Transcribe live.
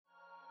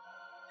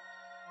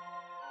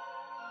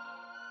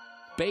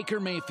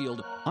Baker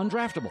Mayfield,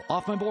 undraftable,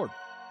 off my board.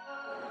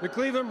 The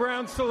Cleveland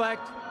Browns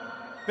select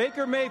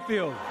Baker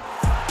Mayfield. What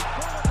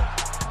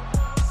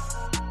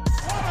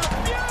a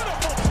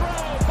beautiful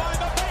throw by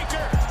the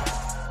Baker.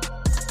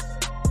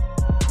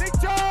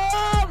 Victor!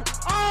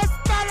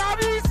 Hasta la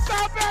vista,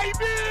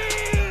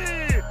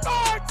 baby!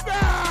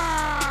 Touchdown!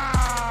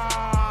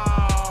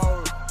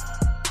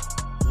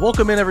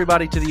 Welcome in,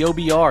 everybody, to the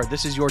OBR.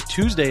 This is your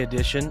Tuesday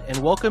edition, and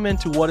welcome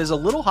into what is a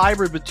little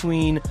hybrid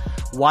between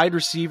wide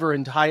receiver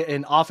and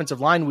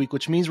offensive line week,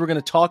 which means we're going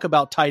to talk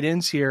about tight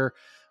ends here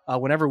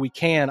whenever we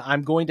can.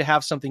 I'm going to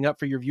have something up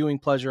for your viewing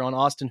pleasure on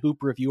Austin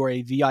Hooper if you are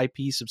a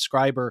VIP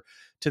subscriber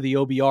to the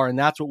OBR, and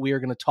that's what we are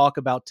going to talk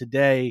about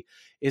today,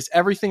 is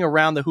everything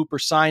around the Hooper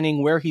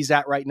signing, where he's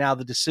at right now,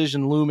 the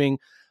decision looming.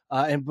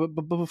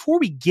 But before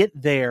we get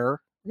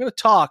there, we're going to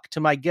talk to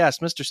my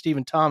guest, Mr.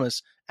 Stephen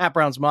Thomas at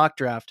Browns Mock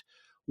Draft.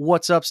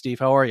 What's up, Steve?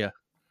 How are you?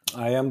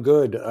 I am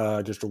good.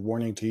 Just a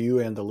warning to you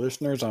and the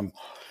listeners. I'm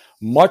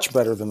much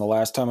better than the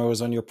last time I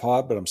was on your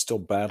pod, but I'm still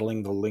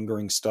battling the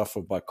lingering stuff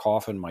of my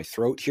cough in my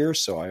throat here,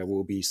 so I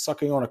will be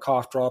sucking on a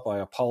cough drop. I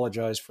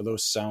apologize for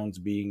those sounds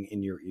being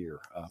in your ear,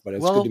 but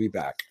it's good to be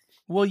back.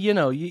 Well,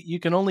 you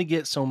can only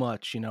get so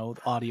much,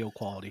 audio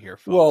quality here,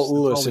 folks.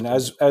 Well, listen,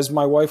 as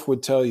my wife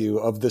would tell you,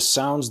 of the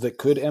sounds that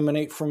could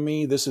emanate from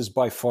me, this is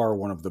by far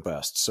one of the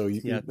best. So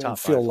you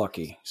feel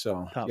lucky.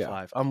 So top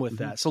 5. I'm with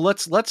that. So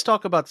let's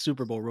talk about the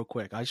Super Bowl real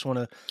quick. I just want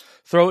to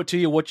throw it to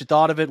you, what you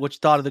thought of it, what you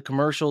thought of the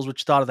commercials, what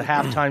you thought of the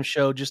halftime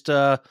show. Just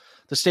the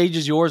stage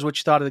is yours. What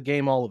you thought of the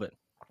game, all of it.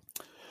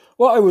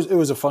 Well, it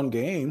was a fun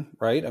game,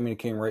 right? I mean, it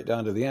came right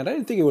down to the end. I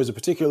didn't think it was a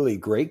particularly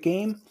great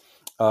game.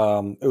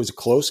 It was a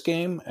close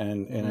game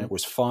and it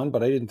was fun,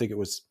 but I didn't think it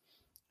wasn't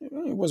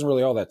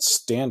really all that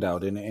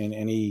standout in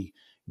any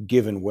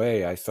given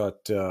way. I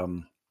thought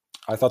the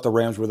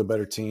Rams were the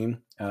better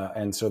team,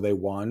 and so they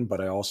won.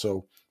 But I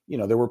also,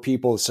 there were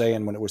people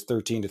saying when it was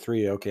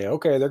 13-3,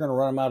 okay, they're going to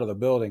run them out of the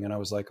building, and I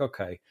was like,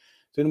 okay,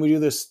 didn't we do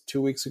this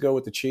 2 weeks ago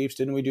with the Chiefs?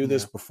 Didn't we do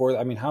this before?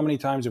 I mean, how many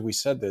times have we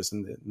said this?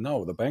 And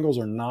no, the Bengals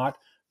are not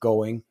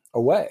going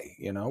away.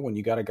 When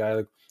you got a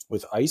guy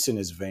with ice in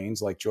his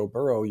veins like Joe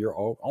Burrow, you're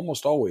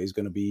almost always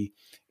going to be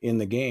in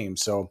the game.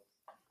 So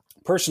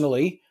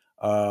personally,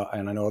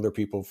 and I know other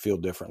people feel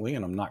differently,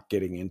 and I'm not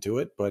getting into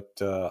it, but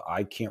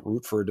I can't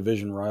root for a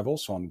division rival,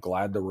 so I'm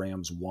glad the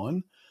Rams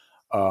won.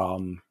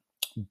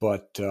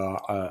 But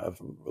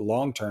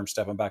long-term,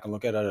 stepping back and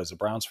look at it as a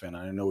Browns fan,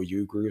 I know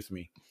you agree with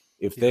me.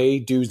 If they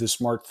do the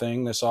smart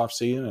thing this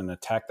offseason and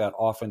attack that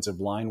offensive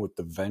line with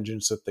the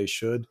vengeance that they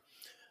should,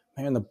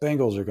 man, the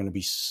Bengals are going to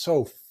be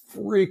so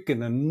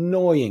freaking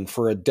annoying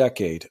for a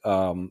decade.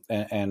 And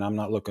I'm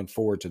not looking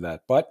forward to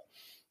that. But,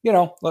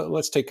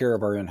 let's take care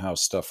of our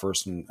in-house stuff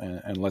first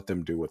and let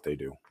them do what they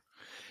do.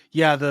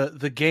 Yeah,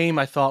 the game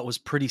I thought was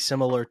pretty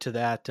similar to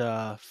that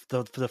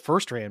the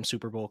first Rams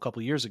Super Bowl a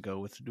couple of years ago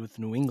with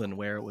New England,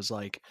 where it was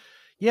like,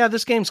 yeah,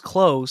 this game's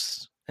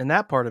close and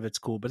that part of it's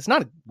cool, but it's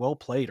not a well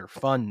played or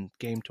fun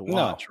game to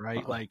watch,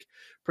 right? Like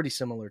pretty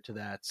similar to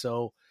that.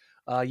 So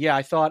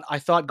I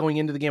thought going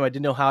into the game, I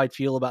didn't know how I'd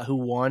feel about who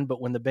won, but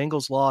when the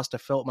Bengals lost, I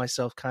felt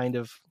myself kind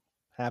of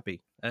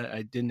happy.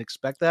 I didn't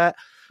expect that,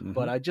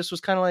 but I just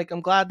was kind of like,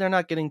 I'm glad they're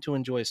not getting to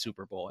enjoy a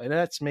Super Bowl. And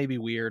that's maybe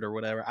weird or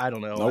whatever. I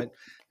don't know. Nope.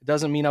 It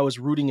doesn't mean I was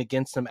rooting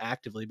against them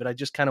actively, but I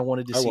just kind of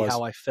wanted to see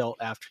how I felt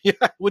after,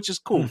 which is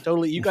cool.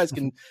 Totally. You guys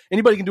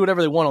anybody can do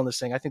whatever they want on this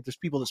thing. I think there's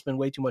people that spend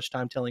way too much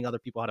time telling other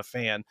people how to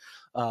fan.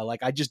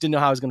 I just didn't know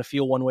how I was going to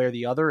feel one way or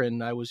the other.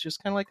 And I was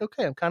just kind of like,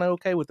 okay, I'm kind of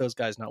okay with those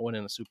guys not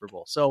winning a Super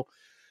Bowl. So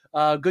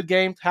good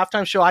game.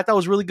 Halftime show I thought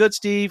was really good,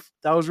 Steve.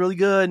 That was really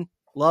good.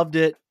 Loved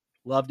it.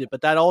 But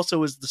that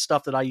also is the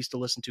stuff that I used to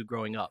listen to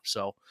growing up.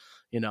 So,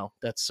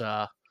 that's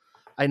I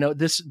know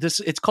this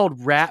it's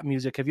called rap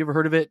music. Have you ever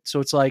heard of it? So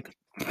it's like,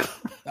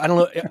 I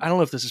don't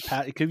know if this is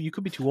Pat. You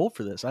could be too old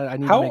for this. I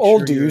need How to make old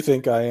sure do you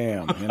think I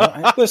am?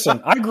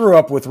 Listen, I grew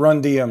up with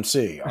Run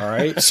DMC. All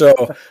right. So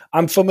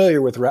I'm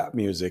familiar with rap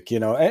music,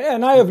 and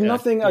I have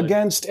nothing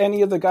against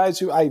any of the guys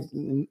who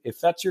if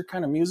that's your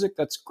kind of music,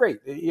 that's great.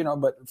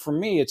 But for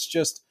me, it's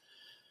just,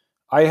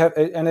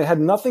 and it had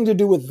nothing to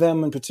do with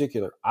them in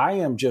particular. I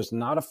am just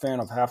not a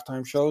fan of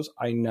halftime shows.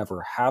 I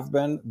never have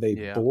been.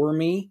 They bore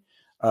me.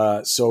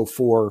 So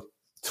for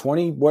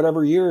 20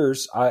 whatever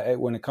years,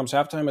 when it comes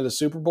halftime of the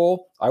Super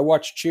Bowl, I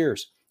watch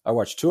Cheers. I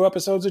watch 2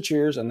 episodes of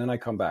Cheers and then I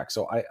come back.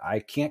 So I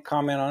can't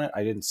comment on it.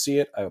 I didn't see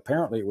it.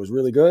 Apparently it was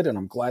really good and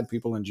I'm glad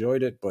people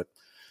enjoyed it, but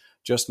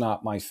just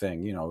not my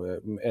thing.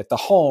 At the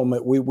home,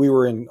 we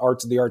were in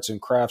the arts and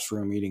crafts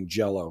room eating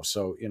Jell-O.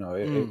 So,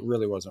 it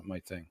really wasn't my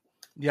thing.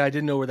 Yeah, I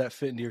didn't know where that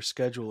fit into your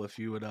schedule. If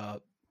you would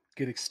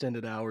get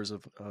extended hours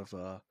of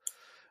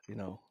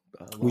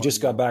we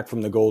just got back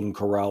from the Golden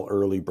Corral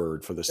early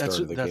bird for the start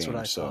of the game. That's what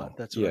I thought.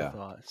 That's what I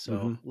thought.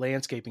 So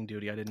landscaping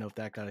duty, I didn't know if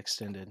that got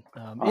extended.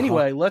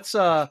 Anyway, let's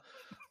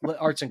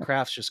arts and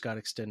crafts just got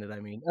extended. I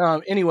mean,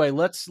 anyway,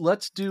 let's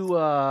do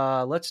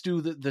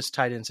this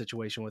tight end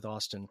situation with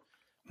Austin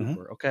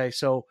Hooper. Okay,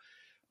 so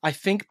I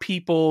think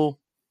people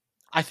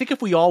I think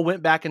if we all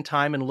went back in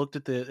time and looked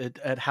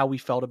at how we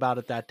felt about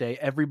it that day,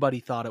 everybody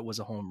thought it was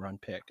a home run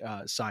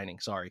signing.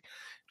 Sorry.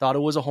 Thought it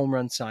was a home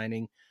run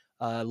signing.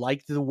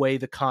 Liked the way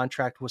the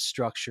contract was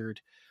structured.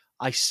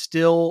 I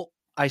still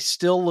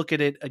look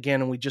at it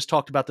again, and we just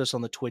talked about this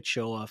on the Twitch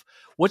show of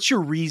what's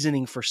your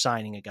reasoning for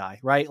signing a guy,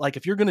 right? Like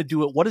if you're going to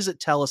do it, what does it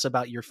tell us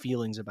about your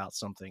feelings about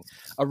something?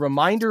 A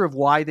reminder of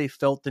why they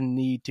felt the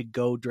need to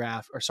go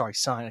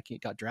sign. I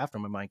got draft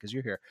on my mind because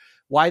you're here.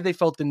 Why they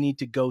felt the need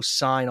to go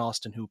sign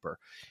Austin Hooper.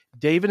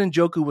 David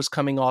Njoku was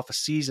coming off a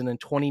season in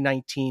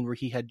 2019 where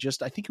he had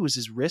I think it was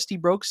his wrist he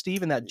broke,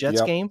 Steve, in that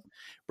Jets game.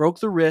 Broke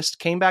the wrist,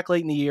 came back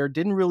late in the year,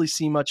 didn't really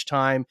see much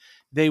time.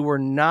 They were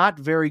not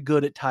very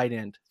good at tight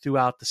end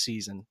throughout the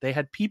season. They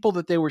had people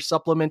that they were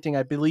supplementing.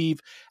 I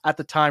believe at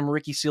the time,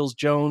 Ricky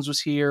Seals-Jones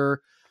was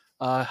here.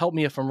 Help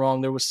me if I'm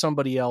wrong. There was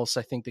somebody else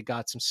I think that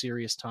got some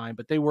serious time,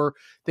 but they were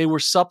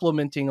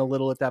supplementing a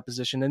little at that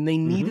position, and they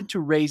needed to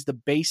raise the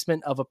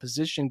basement of a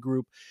position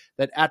group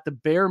that at the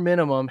bare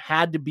minimum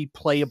had to be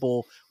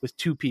playable with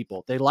two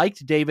people. They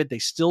liked David. They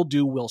still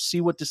do. We'll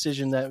see what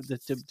decision that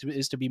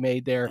is to be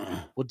made there.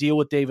 We'll deal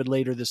with David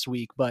later this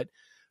week, but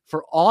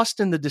for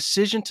Austin, the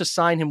decision to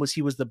sign him was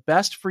he was the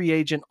best free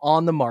agent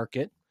on the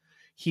market.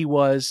 He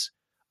was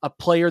a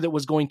player that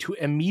was going to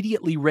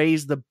immediately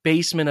raise the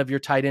basement of your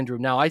tight end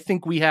room. Now, I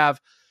think we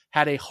have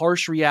had a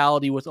harsh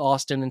reality with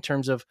Austin in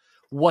terms of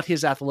what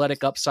his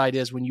athletic upside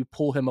is when you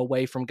pull him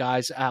away from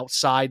guys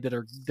outside that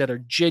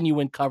are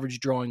genuine coverage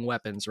drawing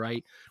weapons,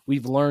 right?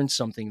 We've learned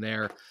something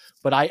there.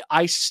 But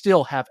I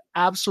still have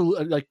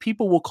absolutely, like,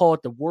 people will call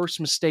it the worst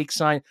mistake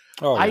sign.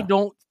 Oh,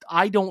 yeah.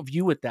 I don't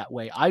view it that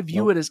way. I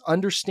view it as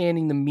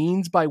understanding the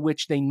means by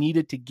which they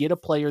needed to get a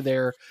player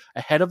there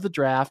ahead of the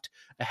draft,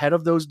 ahead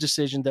of those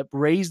decisions that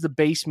raised the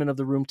basement of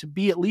the room to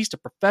be at least a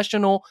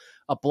professional,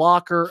 a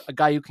blocker, a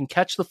guy who can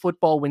catch the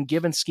football when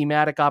given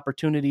schematic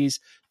opportunities.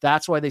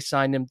 That's why they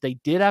signed him. They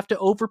did have to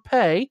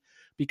overpay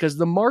because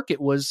the market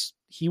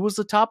he was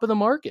the top of the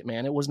market,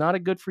 man. It was not a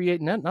good free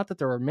agent. Not that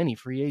there are many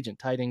free agent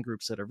tight end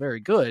groups that are very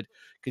good,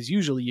 because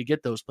usually you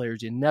get those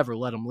players, you never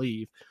let them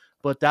leave.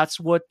 But that's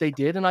what they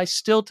did, and I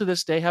still to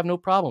this day have no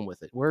problem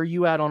with it. Where are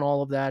you at on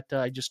all of that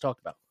I just talked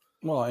about?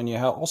 Well, and you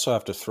also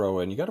have to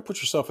throw in, you got to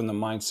put yourself in the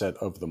mindset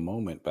of the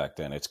moment back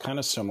then. It's kind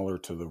of similar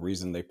to the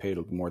reason they paid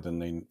more than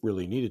they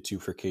really needed to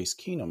for Case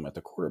Keenum at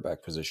the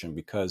quarterback position,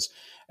 because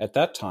at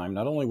that time,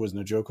 not only was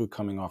Njoku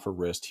coming off a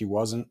wrist, he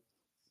wasn't,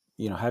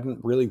 hadn't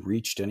really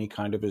reached any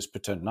kind of his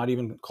potential, not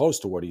even close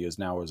to what he is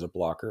now as a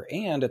blocker.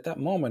 And at that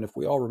moment, if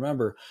we all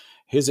remember,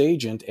 his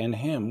agent and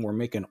him were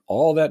making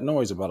all that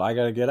noise about, I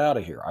got to get out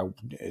of here.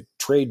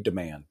 Trade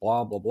demand,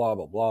 blah, blah, blah,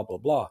 blah, blah, blah,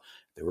 blah.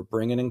 They were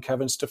bringing in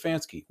Kevin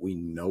Stefanski. We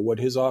know what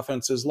his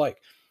offense is like.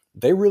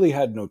 They really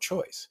had no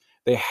choice.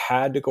 They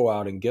had to go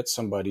out and get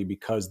somebody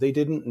because they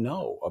didn't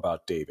know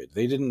about David.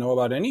 They didn't know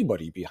about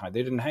anybody behind.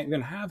 They didn't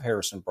even have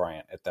Harrison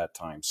Bryant at that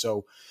time.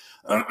 So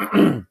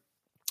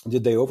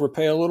did they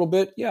overpay a little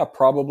bit? Yeah,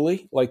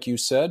 probably, like you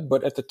said.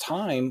 But at the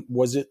time,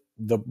 was it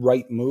the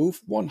right move?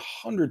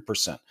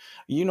 100%.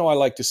 I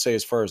like to say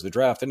as far as the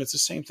draft, and it's the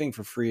same thing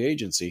for free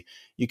agency,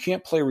 you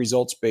can't play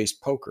results-based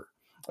poker.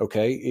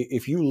 Okay,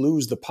 if you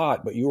lose the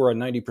pot, but you were a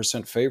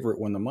 90% favorite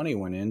when the money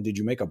went in, did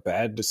you make a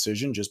bad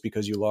decision just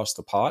because you lost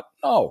the pot?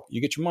 No, you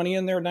get your money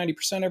in there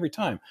 90% every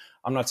time.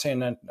 I'm not saying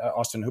that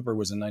Austin Hooper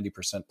was a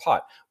 90%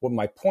 pot. What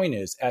my point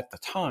is, at the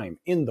time,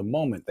 in the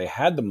moment, they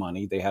had the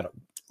money, they had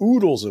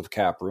oodles of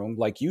cap room.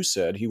 Like you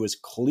said, he was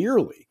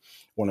clearly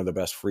one of the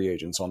best free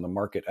agents on the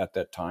market at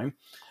that time.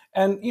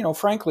 And,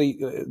 frankly,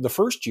 the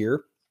first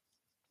year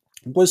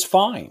was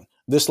fine.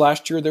 This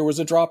last year, there was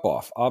a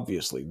drop-off,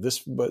 obviously.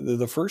 But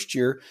the first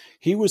year,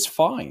 he was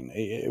fine.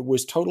 It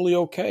was totally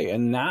okay.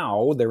 And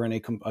now they're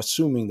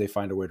assuming they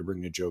find a way to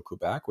bring Njoku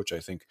back, which I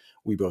think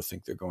we both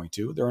think they're going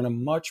to, they're in a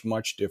much,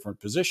 much different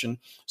position.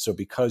 So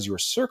because your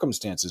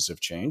circumstances have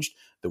changed,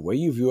 the way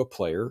you view a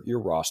player, your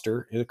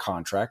roster, a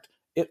contract,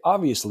 it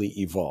obviously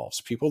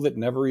evolves. People that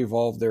never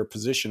evolve their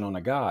position on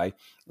a guy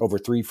over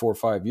 3, 4,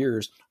 5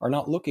 years are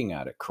not looking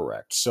at it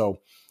correct. So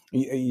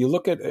you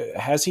look at,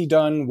 has he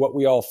done what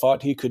we all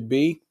thought he could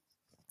be?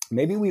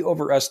 Maybe we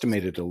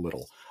overestimated a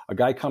little. A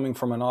guy coming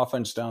from an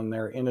offense down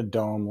there in a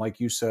dome, like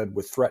you said,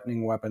 with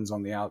threatening weapons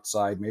on the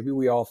outside, maybe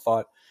we all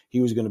thought he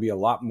was going to be a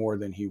lot more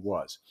than he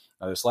was.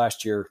 Now, this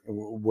last year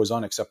was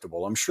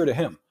unacceptable, I'm sure, to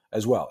him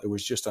as well. It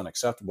was just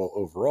unacceptable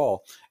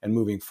overall. And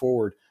moving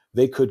forward,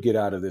 they could get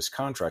out of this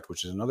contract,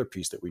 which is another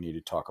piece that we need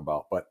to talk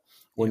about. But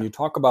when you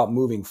talk about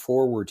moving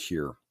forward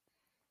here,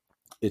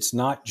 it's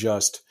not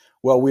just,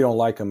 well, we don't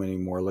like him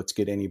anymore, let's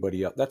get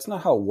anybody else. That's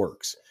not how it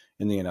works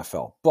in the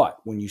NFL. But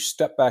when you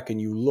step back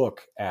and you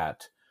look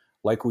at,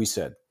 like we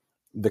said,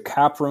 the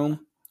cap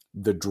room,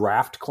 the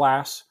draft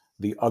class,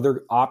 the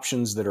other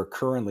options that are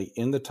currently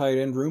in the tight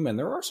end room, and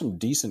there are some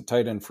decent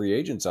tight end free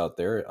agents out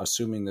there,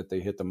 assuming that they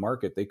hit the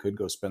market, they could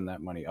go spend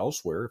that money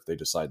elsewhere if they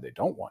decide they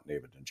don't want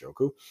David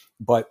Njoku.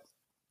 But,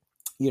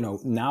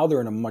 now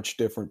they're in a much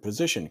different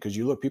position, because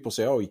you look, people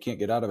say, oh, you can't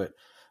get out of it.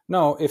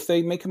 No, if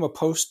they make him a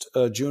post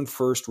June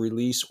 1st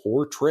release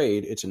or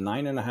trade, it's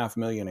 $9.5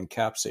 million in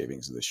cap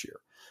savings this year.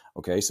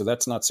 Okay, so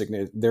that's not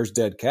significant. There's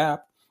dead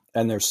cap,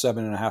 and there's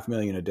 $7.5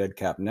 million of dead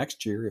cap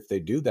next year if they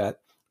do that.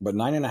 But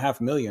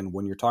 $9.5 million,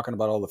 when you're talking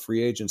about all the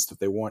free agents that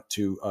they want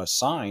to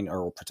sign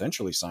or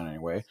potentially sign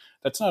anyway,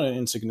 that's not an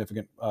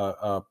insignificant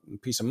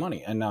piece of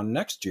money. And now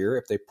next year,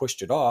 if they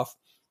pushed it off,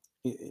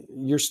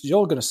 you're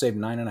still going to save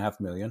 $9.5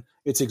 million.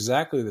 It's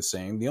exactly the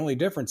same. The only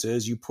difference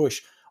is you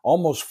push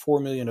almost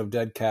 $4 million of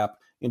dead cap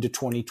into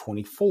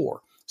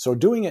 2024. So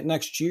doing it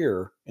next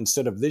year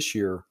instead of this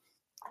year,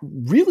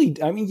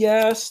 really, I mean,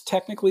 yes,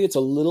 technically it's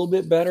a little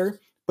bit better,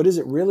 but is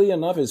it really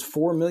enough? Is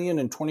 $4 million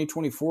in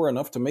 2024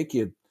 enough to make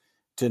you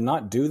to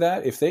not do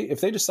that? If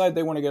they decide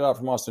they want to get out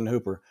from Austin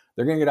Hooper,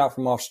 they're going to get out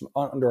from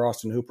under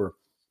Austin Hooper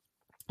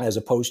as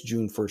a post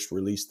June 1st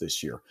release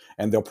this year.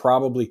 And they'll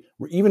probably,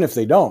 even if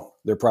they don't,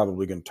 they're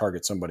probably going to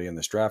target somebody in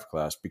this draft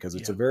class because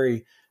it's a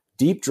very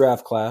deep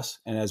draft class.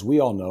 And as we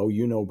all know,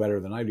 you know better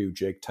than I do,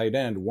 Jake, tight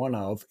end, one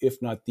of,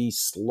 if not the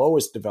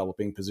slowest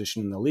developing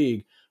position in the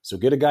league. So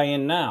get a guy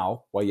in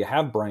now while you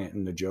have Bryant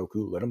and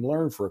Njoku. Let him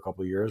learn for a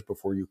couple of years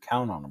before you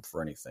count on him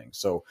for anything.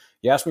 So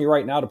you ask me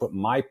right now to put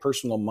my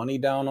personal money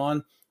down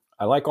on,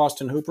 I like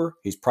Austin Hooper.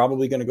 He's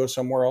probably going to go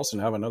somewhere else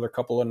and have another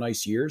couple of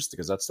nice years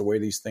because that's the way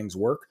these things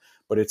work.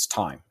 But it's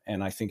time.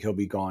 And I think he'll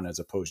be gone as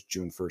a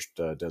post-June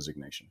 1st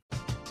designation.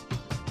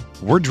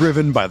 We're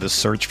driven by the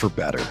search for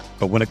better.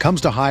 But when it comes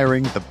to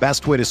hiring, the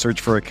best way to search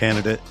for a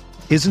candidate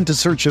isn't to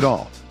search at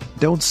all.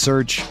 Don't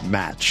search,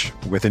 match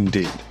with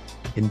Indeed.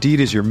 Indeed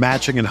is your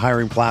matching and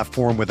hiring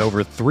platform with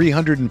over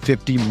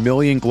 350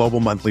 million global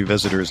monthly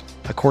visitors,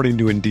 according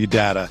to Indeed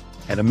data,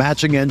 and a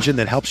matching engine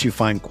that helps you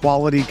find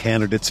quality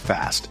candidates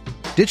fast.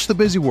 Ditch the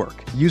busy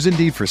work. Use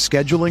Indeed for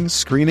scheduling,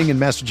 screening, and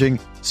messaging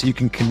so you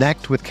can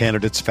connect with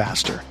candidates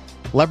faster.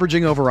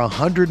 Leveraging over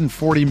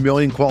 140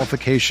 million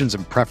qualifications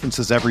and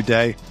preferences every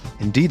day,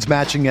 Indeed's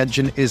matching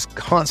engine is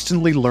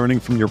constantly learning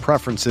from your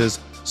preferences,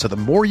 so the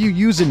more you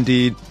use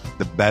Indeed,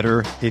 the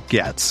better it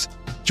gets.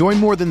 Join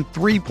more than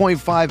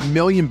 3.5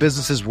 million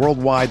businesses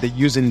worldwide that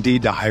use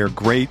Indeed to hire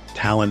great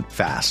talent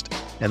fast.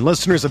 And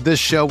listeners of this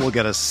show will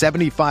get a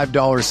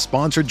 $75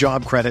 sponsored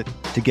job credit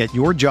to get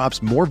your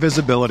jobs more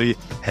visibility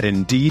at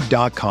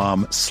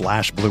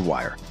Indeed.com/Blue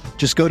Wire.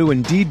 Just go to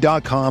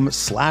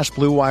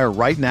Indeed.com/Blue Wire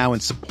right now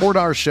and support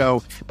our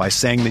show by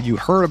saying that you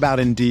heard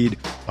about Indeed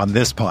on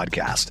this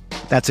podcast.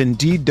 That's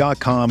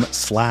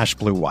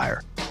Indeed.com/Blue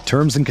Wire.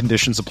 Terms and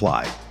conditions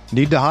apply.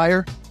 Need to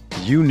hire?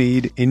 You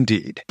need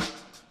Indeed.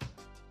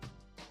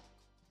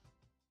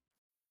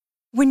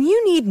 When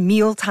you need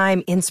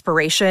mealtime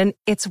inspiration,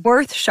 it's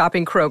worth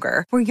shopping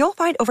Kroger, where you'll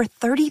find over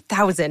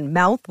 30,000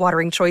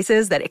 mouth-watering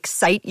choices that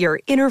excite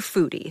your inner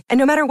foodie. And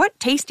no matter what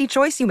tasty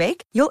choice you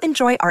make, you'll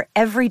enjoy our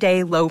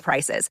everyday low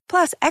prices,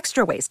 plus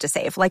extra ways to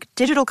save, like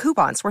digital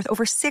coupons worth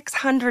over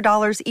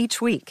 $600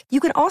 each week. You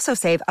can also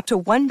save up to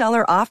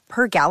 $1 off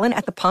per gallon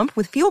at the pump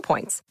with fuel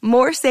points.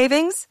 More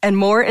savings and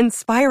more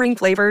inspiring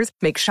flavors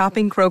make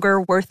shopping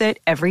Kroger worth it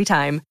every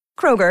time.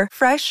 Kroger,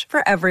 fresh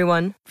for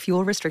everyone.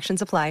 Fuel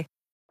restrictions apply.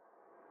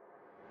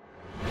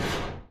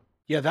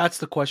 Yeah, that's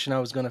the question I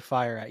was going to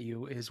fire at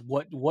you is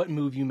what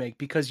move you make,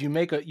 because you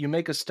make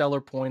a stellar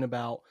point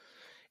about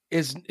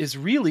is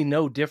really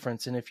no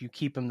difference in if you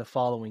keep him the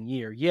following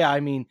year. Yeah,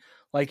 I mean,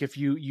 like if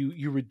you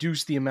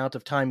reduce the amount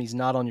of time he's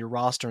not on your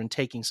roster and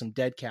taking some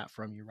dead cap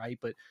from you, right?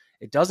 But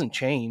it doesn't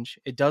change.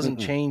 It doesn't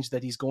change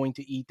that he's going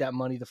to eat that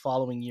money the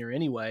following year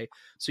anyway.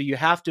 So you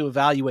have to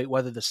evaluate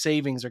whether the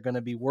savings are going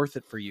to be worth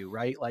it for you,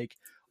 right? Like,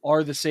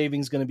 are the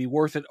savings going to be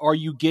worth it? Are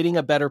you getting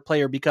a better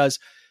player? Because,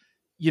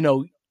 you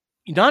know,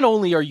 not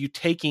only are you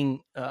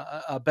taking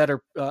a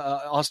better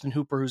Austin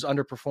Hooper, who's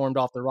underperformed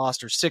off the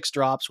roster, 6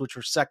 drops, which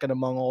were second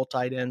among all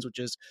tight ends, which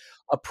is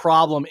a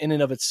problem in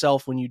and of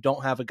itself when you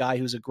don't have a guy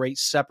who's a great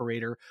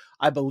separator.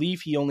 I believe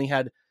he only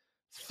had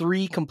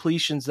 3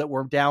 completions that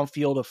were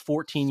downfield of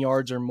 14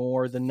 yards or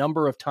more. The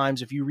number of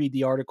times, if you read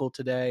the article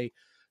today,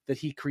 that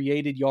he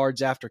created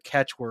yards after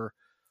catch were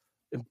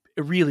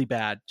really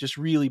bad, just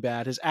really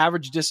bad. His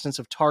average distance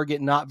of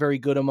target, not very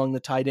good among the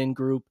tight end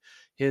group.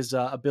 His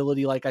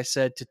ability, like I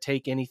said, to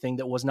take anything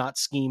that was not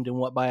schemed, and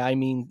what I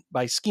mean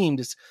by schemed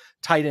is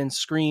tight end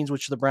screens,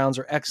 which the Browns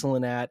are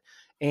excellent at,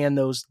 and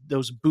those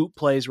boot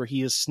plays where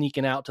he is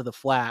sneaking out to the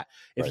flat.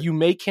 If you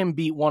make him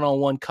beat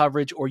one-on-one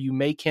coverage, or you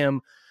make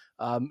him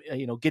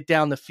get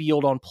down the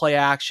field on play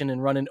action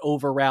and run an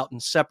over route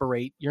and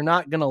separate, you're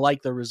not going to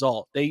like the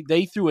result.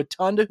 They threw a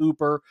ton to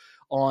Hooper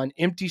on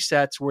empty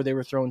sets where they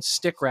were throwing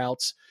stick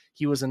routes.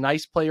 He was a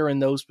nice player in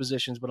those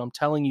positions, but I'm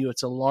telling you,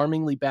 it's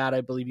alarmingly bad.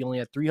 I believe he only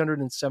had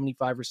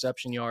 375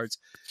 reception yards.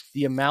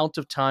 The amount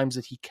of times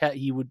that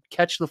he would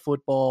catch the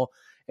football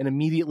and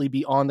immediately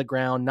be on the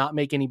ground, not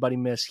make anybody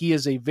miss. He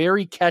is a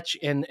very catch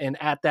and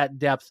at that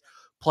depth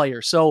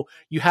player. So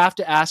you have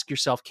to ask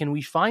yourself, can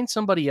we find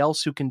somebody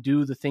else who can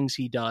do the things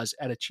he does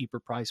at a cheaper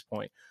price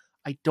point?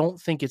 I don't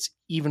think it's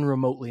even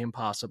remotely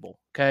impossible.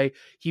 Okay.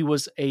 He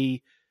was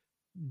a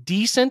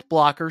decent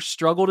blocker,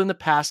 struggled in the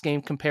pass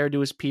game compared to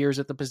his peers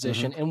at the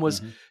position, and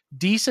was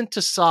decent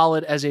to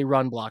solid as a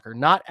run blocker.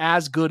 Not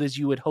as good as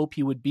you would hope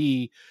he would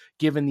be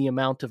given the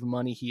amount of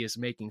money he is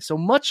making. So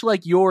much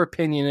like your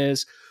opinion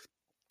is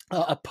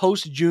a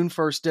post June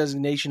 1st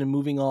designation and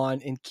moving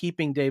on and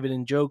keeping David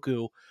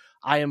Njoku,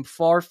 I am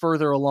far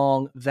further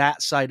along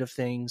that side of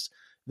things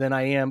than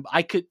I am.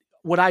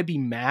 Would I be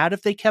mad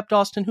if they kept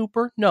Austin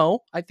Hooper?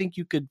 No, I think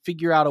you could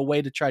figure out a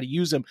way to try to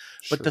use him.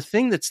 Sure. But the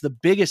thing that's the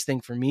biggest thing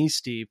for me,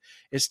 Steve,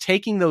 is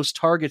taking those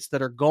targets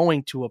that are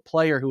going to a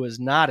player who is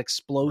not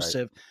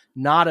explosive,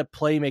 not a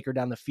playmaker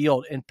down the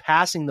field, and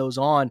passing those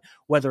on,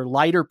 whether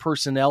lighter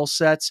personnel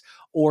sets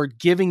or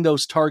giving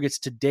those targets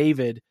to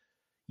David.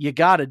 You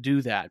got to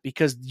do that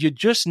because you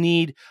just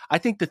need, I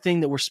think the thing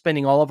that we're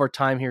spending all of our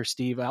time here,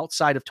 Steve,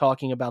 outside of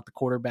talking about the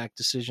quarterback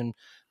decision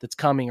that's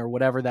coming or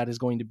whatever that is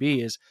going to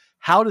be, is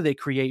how do they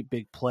create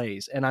big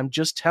plays? And I'm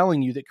just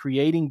telling you that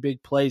creating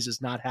big plays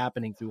is not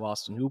happening through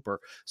Austin Hooper.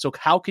 So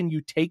how can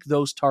you take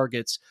those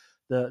targets,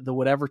 the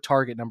whatever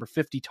target, number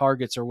 50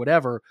 targets or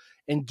whatever,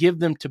 and give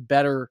them to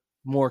better,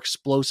 more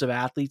explosive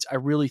athletes? I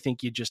really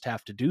think you just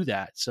have to do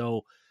that.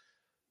 So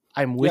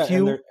I'm with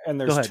you.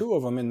 And there's two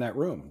of them in that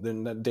room.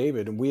 Then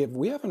David, and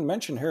we haven't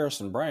mentioned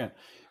Harrison Bryant.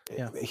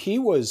 Yeah. He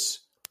was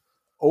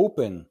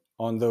open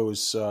on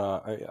those.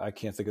 I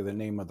can't think of the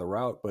name of the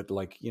route, but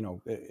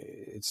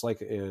it's like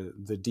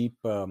the deep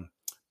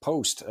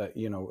post.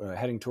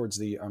 Heading towards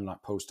the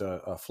not post,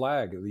 a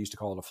flag. They used to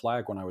call it a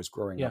flag when I was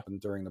growing up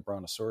and during the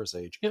Brontosaurus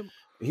age. Yep.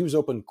 He was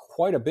open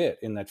quite a bit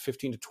in that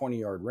 15 to 20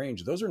 yard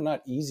range. Those are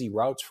not easy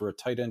routes for a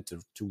tight end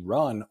to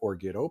run or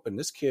get open.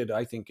 This kid,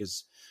 I think,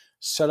 is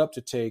set up to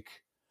take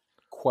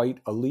quite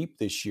a leap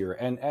this year.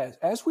 And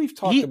as we've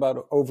talked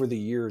about over the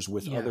years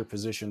with other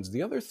positions,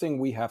 the other thing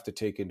we have to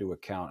take into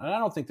account, and I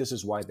don't think this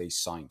is why they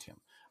signed him.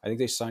 I think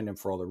they signed him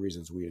for all the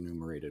reasons we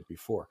enumerated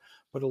before.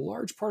 But a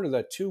large part of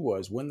that too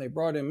was when they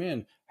brought him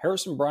in,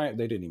 Harrison Bryant,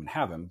 they didn't even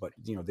have him, but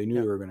they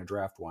knew they were going to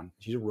draft one.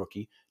 He's a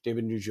rookie.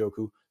 David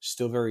Njoku,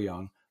 still very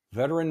young.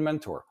 Veteran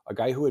mentor, a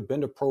guy who had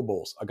been to Pro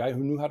Bowls, a guy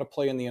who knew how to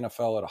play in the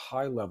NFL at a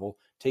high level,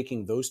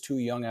 taking those two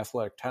young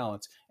athletic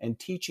talents and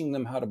teaching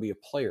them how to be a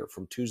player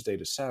from Tuesday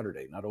to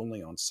Saturday, not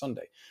only on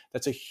Sunday.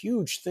 That's a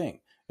huge thing,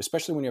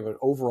 especially when you have an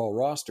overall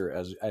roster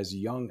as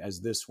young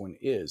as this one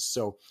is.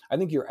 So I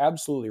think you're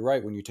absolutely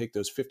right when you take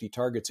those 50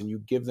 targets and you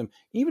give them,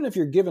 even if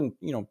you're given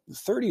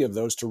 30 of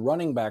those to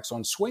running backs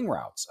on swing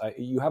routes,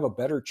 you have a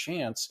better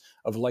chance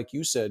of, like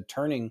you said,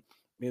 turning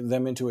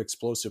them into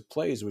explosive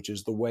plays, which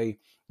is the way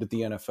that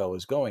the NFL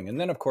is going. And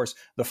then, of course,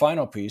 the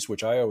final piece,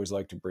 which I always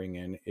like to bring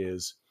in,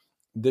 is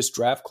this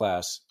draft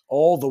class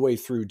all the way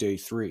through day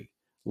 3,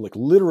 like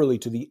literally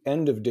to the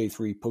end of day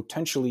 3,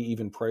 potentially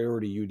even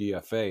priority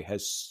UDFA,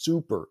 has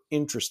super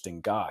interesting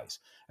guys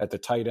at the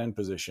tight end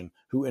position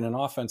who in an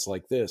offense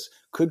like this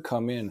could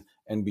come in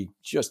and be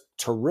just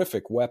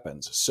terrific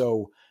weapons.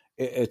 So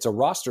it's a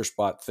roster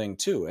spot thing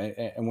too.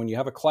 And when you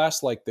have a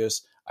class like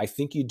this, I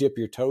think you dip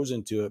your toes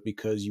into it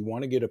because you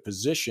want to get a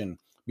position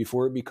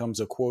before it becomes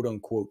a quote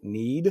unquote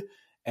need.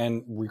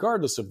 And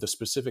regardless of the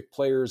specific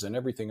players and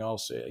everything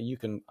else,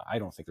 I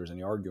don't think there's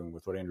any arguing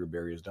with what Andrew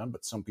Berry has done,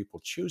 but some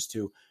people choose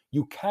to.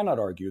 You cannot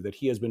argue that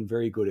he has been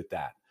very good at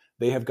that.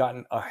 They have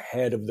gotten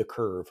ahead of the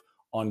curve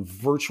on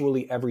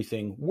virtually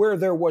everything where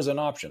there was an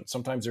option.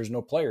 Sometimes there's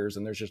no players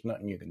and there's just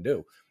nothing you can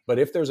do. But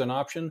if there's an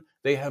option,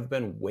 they have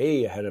been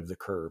way ahead of the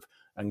curve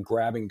and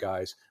grabbing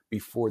guys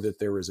before that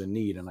there is a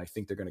need. And I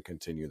think they're going to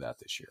continue that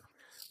this year.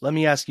 Let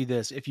me ask you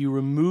this. If you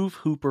remove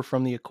Hooper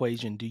from the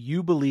equation, do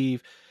you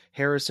believe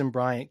Harrison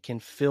Bryant can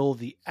fill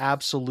the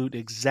absolute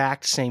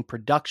exact same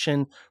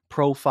production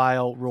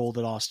profile role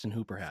that Austin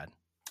Hooper had?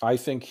 I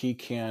think he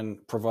can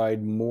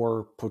provide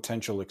more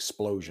potential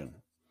explosion.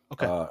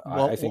 Okay.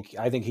 I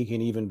think he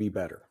can even be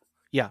better.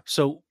 Yeah.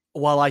 So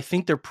while I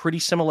think they're pretty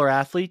similar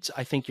athletes,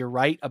 I think you're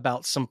right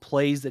about some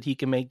plays that he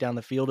can make down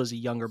the field as a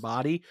younger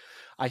body.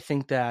 I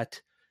think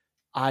that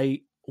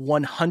I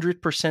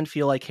 100%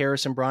 feel like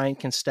Harrison Bryant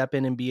can step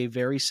in and be a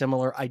very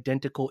similar,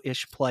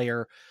 identical-ish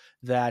player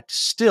that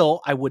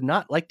still I would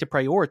not like to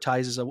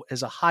prioritize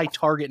as a high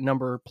target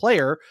number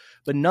player,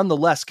 but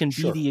nonetheless can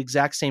be the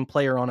exact same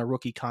player on a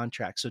rookie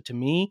contract. So to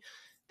me,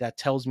 that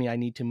tells me I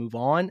need to move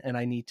on and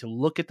I need to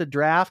look at the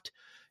draft.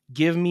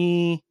 Give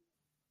me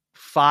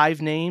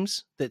 5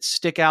 names that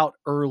stick out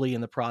early in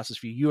the process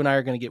for you. You and I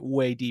are going to get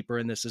way deeper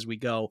in this as we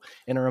go.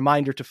 And a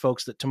reminder to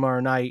folks that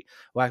tomorrow night,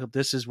 we're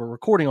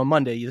recording on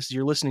Monday.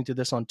 You're listening to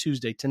this on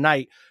Tuesday.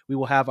 Tonight, we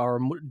will have our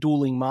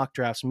dueling mock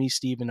drafts. Me,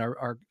 Steve, and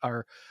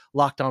our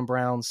Locked On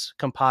Browns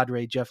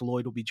compadre, Jeff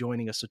Lloyd, will be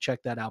joining us. So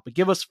check that out. But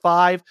give us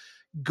 5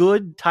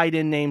 good tight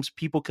end names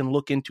people can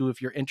look into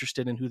if you're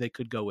interested in who they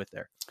could go with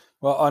there.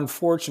 Well,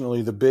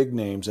 unfortunately, the big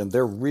names, and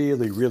they're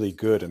really, really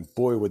good, and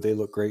boy, would they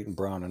look great in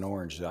brown and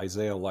orange.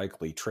 Isaiah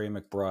Likely, Trey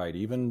McBride,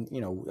 even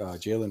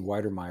Jalen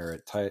Weidermeyer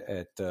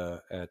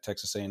at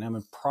Texas A&M,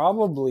 and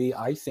probably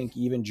I think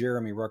even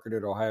Jeremy Ruckert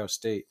at Ohio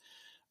State.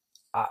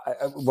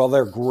 Well,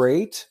 they're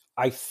great.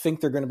 I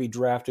think they're going to be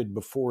drafted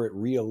before it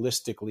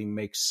realistically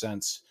makes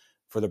sense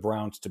for the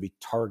Browns to be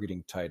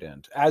targeting tight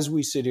end. As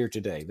we sit here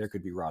today, there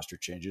could be roster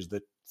changes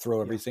that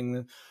throw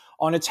everything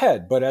on its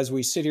head. But as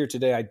we sit here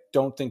today, I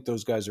don't think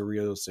those guys are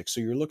realistic. So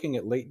you're looking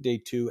at late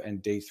day 2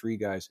 and day 3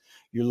 guys.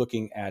 You're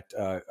looking at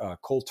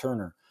Cole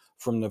Turner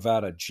from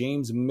Nevada.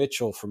 James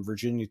Mitchell from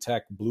Virginia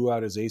Tech blew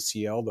out his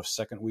ACL the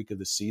second week of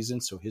the season,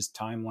 so his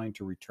timeline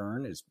to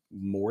return is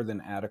more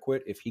than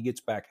adequate. If he gets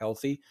back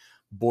healthy,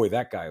 boy,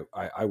 that guy,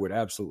 I would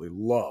absolutely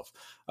love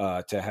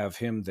to have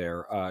him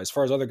there. As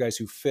far as other guys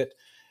who fit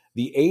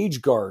the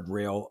age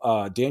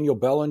guardrail, Daniel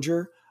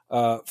Bellinger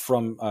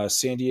from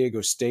San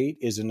Diego State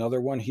is another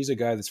one. He's a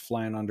guy that's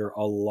flying under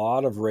a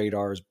lot of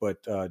radars, but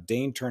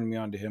Dane turned me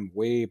on to him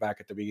way back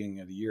at the beginning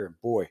of the year, and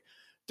boy,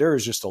 there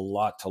is just a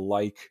lot to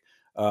like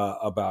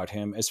about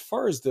him. As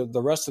far as the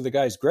rest of the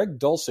guys, Greg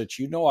Dulcich,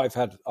 I've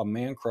had a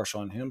man crush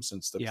on him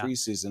since the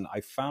preseason.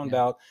 I found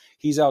out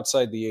he's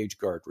outside the age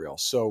guardrail.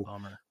 So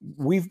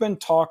we've been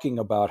talking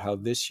about how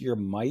this year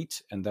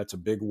might, and that's a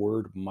big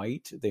word,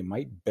 they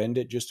might bend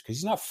it just because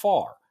he's not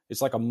far.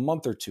 It's like a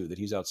month or two that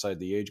he's outside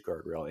the age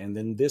guardrail. And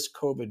then this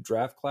COVID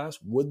draft class,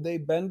 would they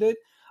bend it?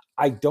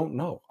 I don't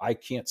know. I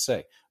can't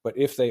say. But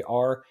if they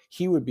are,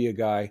 he would be a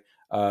guy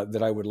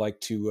that I would like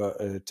to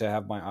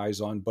have my eyes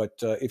on. But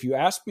if you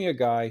ask me a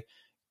guy,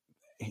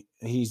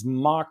 he's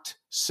mocked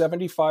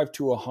 75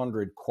 to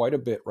 100 quite a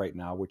bit right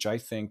now, which I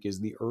think is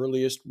the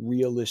earliest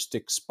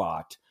realistic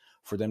spot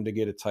for them to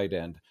get a tight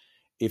end.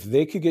 If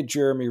they could get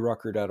Jeremy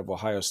Ruckert out of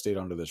Ohio State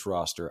onto this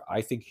roster,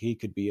 I think he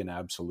could be an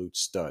absolute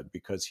stud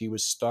because he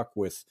was stuck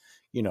with,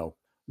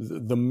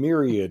 the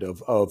myriad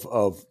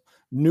of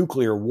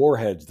nuclear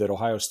warheads that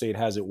Ohio State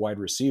has at wide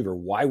receiver.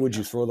 Why would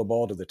you throw the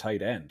ball to the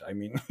tight end? I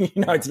mean,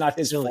 it's not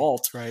his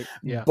fault, right?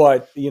 Yeah.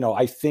 But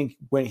I think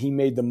when he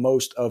made the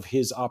most of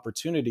his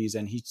opportunities,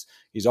 and he's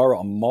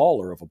a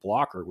mauler of a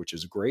blocker, which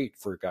is great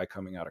for a guy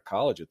coming out of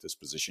college at this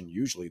position.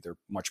 Usually, they're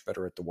much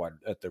better at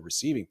the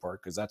receiving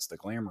part because that's the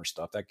glamour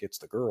stuff that gets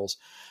the girls.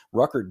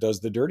 Ruckert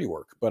does the dirty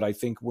work, but I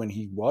think when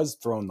he was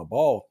throwing the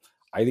ball,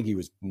 I think he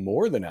was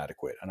more than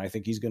adequate, and I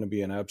think he's going to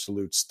be an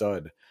absolute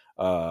stud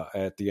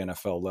at the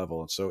NFL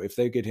level. And so if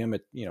they get him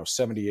at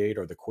 78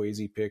 or the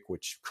Kwesi pick,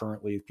 which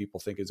currently people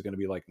think is going to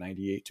be like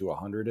 98 to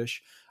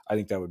 100-ish, I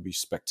think that would be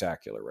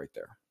spectacular right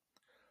there.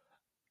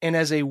 And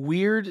as a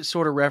weird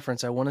sort of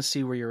reference, I want to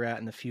see where you're at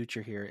in the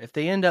future here. If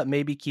they end up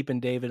maybe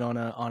keeping David on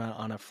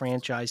a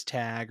franchise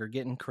tag or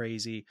getting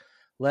crazy,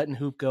 letting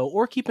Hoop go,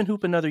 or keeping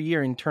Hoop another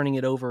year and turning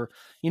it over.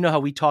 You know how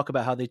we talk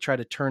about how they try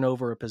to turn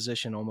over a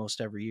position almost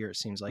every year. It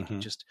seems like you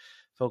just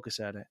focus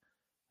at it.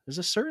 There's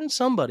a certain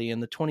somebody in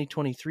the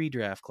 2023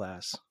 draft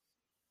class.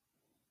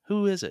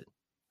 Who is it?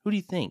 Who do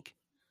you think?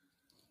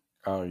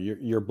 Oh,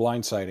 you're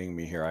blindsiding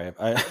me here.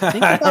 I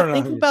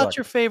think about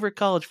your favorite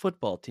college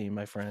football team,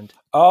 my friend.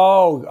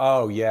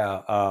 Oh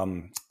yeah.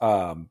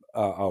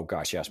 Oh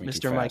gosh, yes,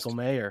 Mr. Michael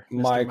Mayer.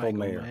 Michael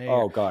Mayer.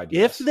 Oh God.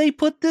 Yes. If they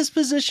put this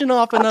position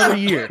off another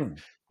year,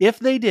 if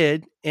they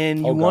did, and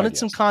you wanted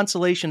some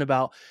consolation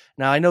about,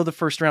 now I know the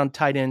first round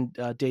tight end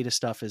data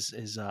stuff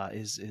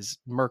is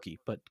murky,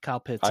 but Kyle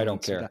Pitts. I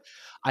don't care.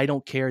 I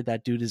don't care.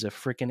 That dude is a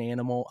freaking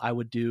animal. I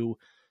would do.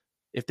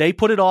 If they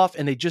put it off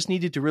and they just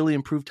needed to really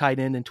improve tight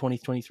end in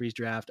 2023's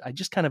draft, I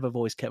just kind of have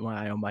always kept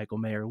my eye on Michael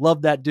Mayer.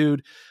 Love that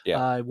dude.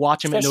 Yeah.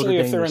 Watch him especially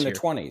at Notre Dame if they're in the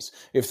 20s.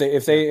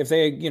 If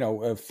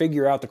they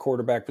figure out the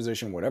quarterback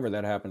position, whatever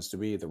that happens to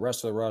be, the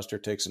rest of the roster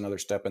takes another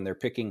step and they're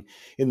picking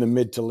in the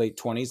mid to late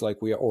 20s,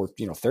 or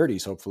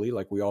 30s, hopefully,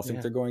 like we all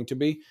think they're going to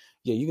be.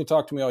 Yeah, you can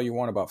talk to me all you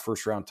want about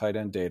first round tight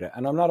end data,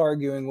 and I'm not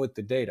arguing with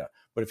the data.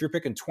 But if you're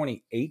picking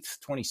 28th,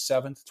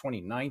 27th,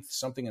 29th,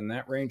 something in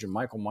that range, and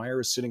Michael Mayer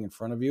is sitting in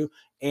front of you,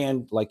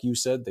 and like you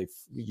said,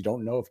 you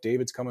don't know if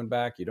David's coming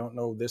back, you don't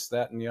know this,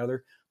 that, and the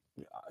other.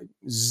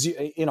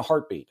 In a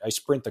heartbeat, I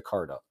sprint the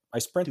card up.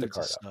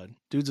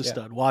 Dude's a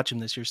stud. Watch him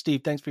this year.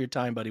 Steve, thanks for your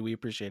time, buddy. We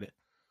appreciate it.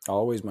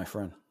 Always, my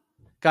friend.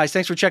 Guys,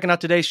 thanks for checking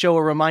out today's show.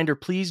 A reminder,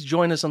 please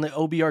join us on the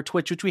OBR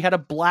Twitch, which we had a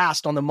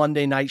blast on the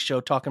Monday night show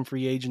talking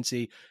free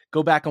agency.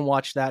 Go back and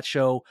watch that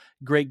show.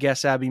 Great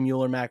guest, Abby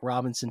Mueller, Mac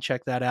Robinson.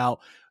 Check that out.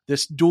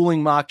 This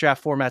dueling mock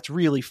draft format's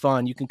really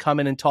fun. You can come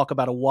in and talk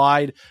about a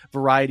wide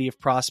variety of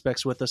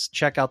prospects with us.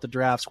 Check out the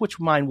drafts, which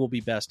mine will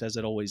be best, as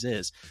it always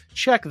is.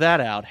 Check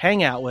that out.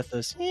 Hang out with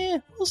us.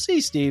 We'll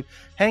see, Steve.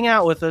 Hang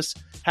out with us.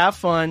 Have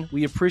fun.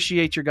 We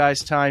appreciate your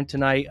guys' time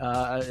today,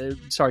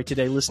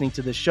 listening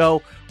to the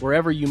show,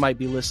 wherever you might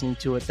be listening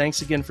to it.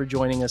 Thanks again for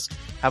joining us.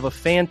 Have a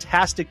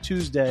fantastic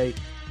Tuesday,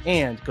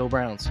 and go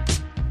Browns.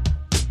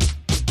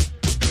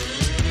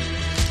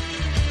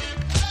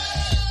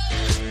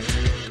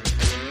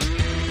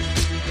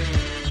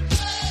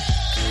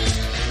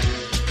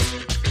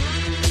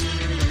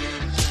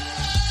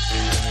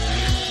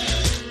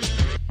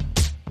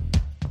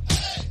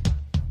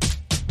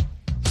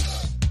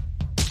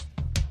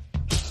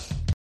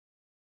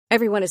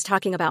 Everyone is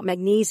talking about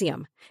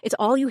magnesium. It's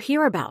all you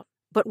hear about.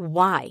 But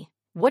why?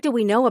 What do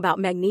we know about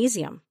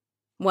magnesium?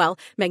 Well,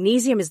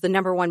 magnesium is the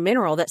 #1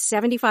 mineral that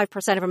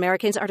 75% of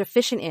Americans are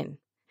deficient in.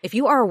 If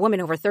you are a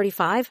woman over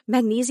 35,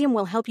 magnesium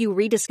will help you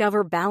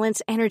rediscover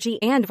balance, energy,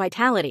 and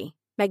vitality.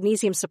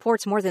 Magnesium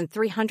supports more than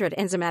 300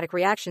 enzymatic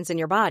reactions in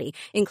your body,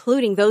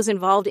 including those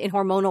involved in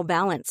hormonal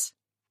balance.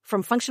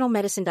 From functional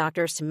medicine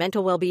doctors to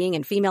mental well-being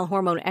and female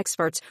hormone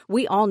experts,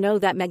 we all know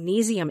that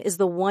magnesium is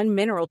the one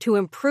mineral to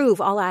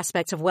improve all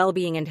aspects of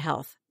well-being and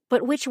health.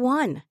 But which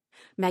one?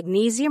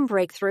 Magnesium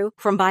Breakthrough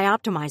from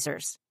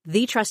Bioptimizers,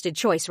 the trusted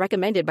choice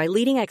recommended by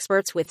leading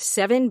experts with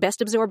 7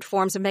 best-absorbed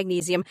forms of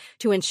magnesium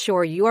to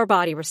ensure your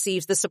body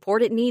receives the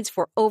support it needs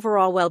for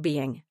overall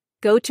well-being.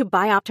 Go to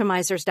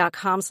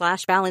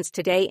bioptimizers.com/balance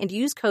today and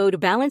use code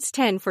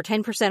BALANCE10 for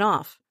 10%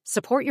 off.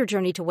 Support your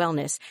journey to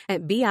wellness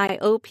at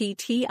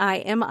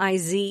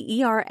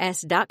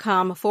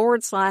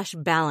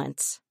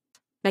bioptimizers.com/balance.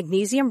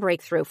 Magnesium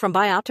Breakthrough from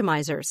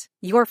Bioptimizers,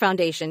 your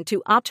foundation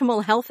to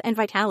optimal health and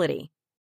vitality.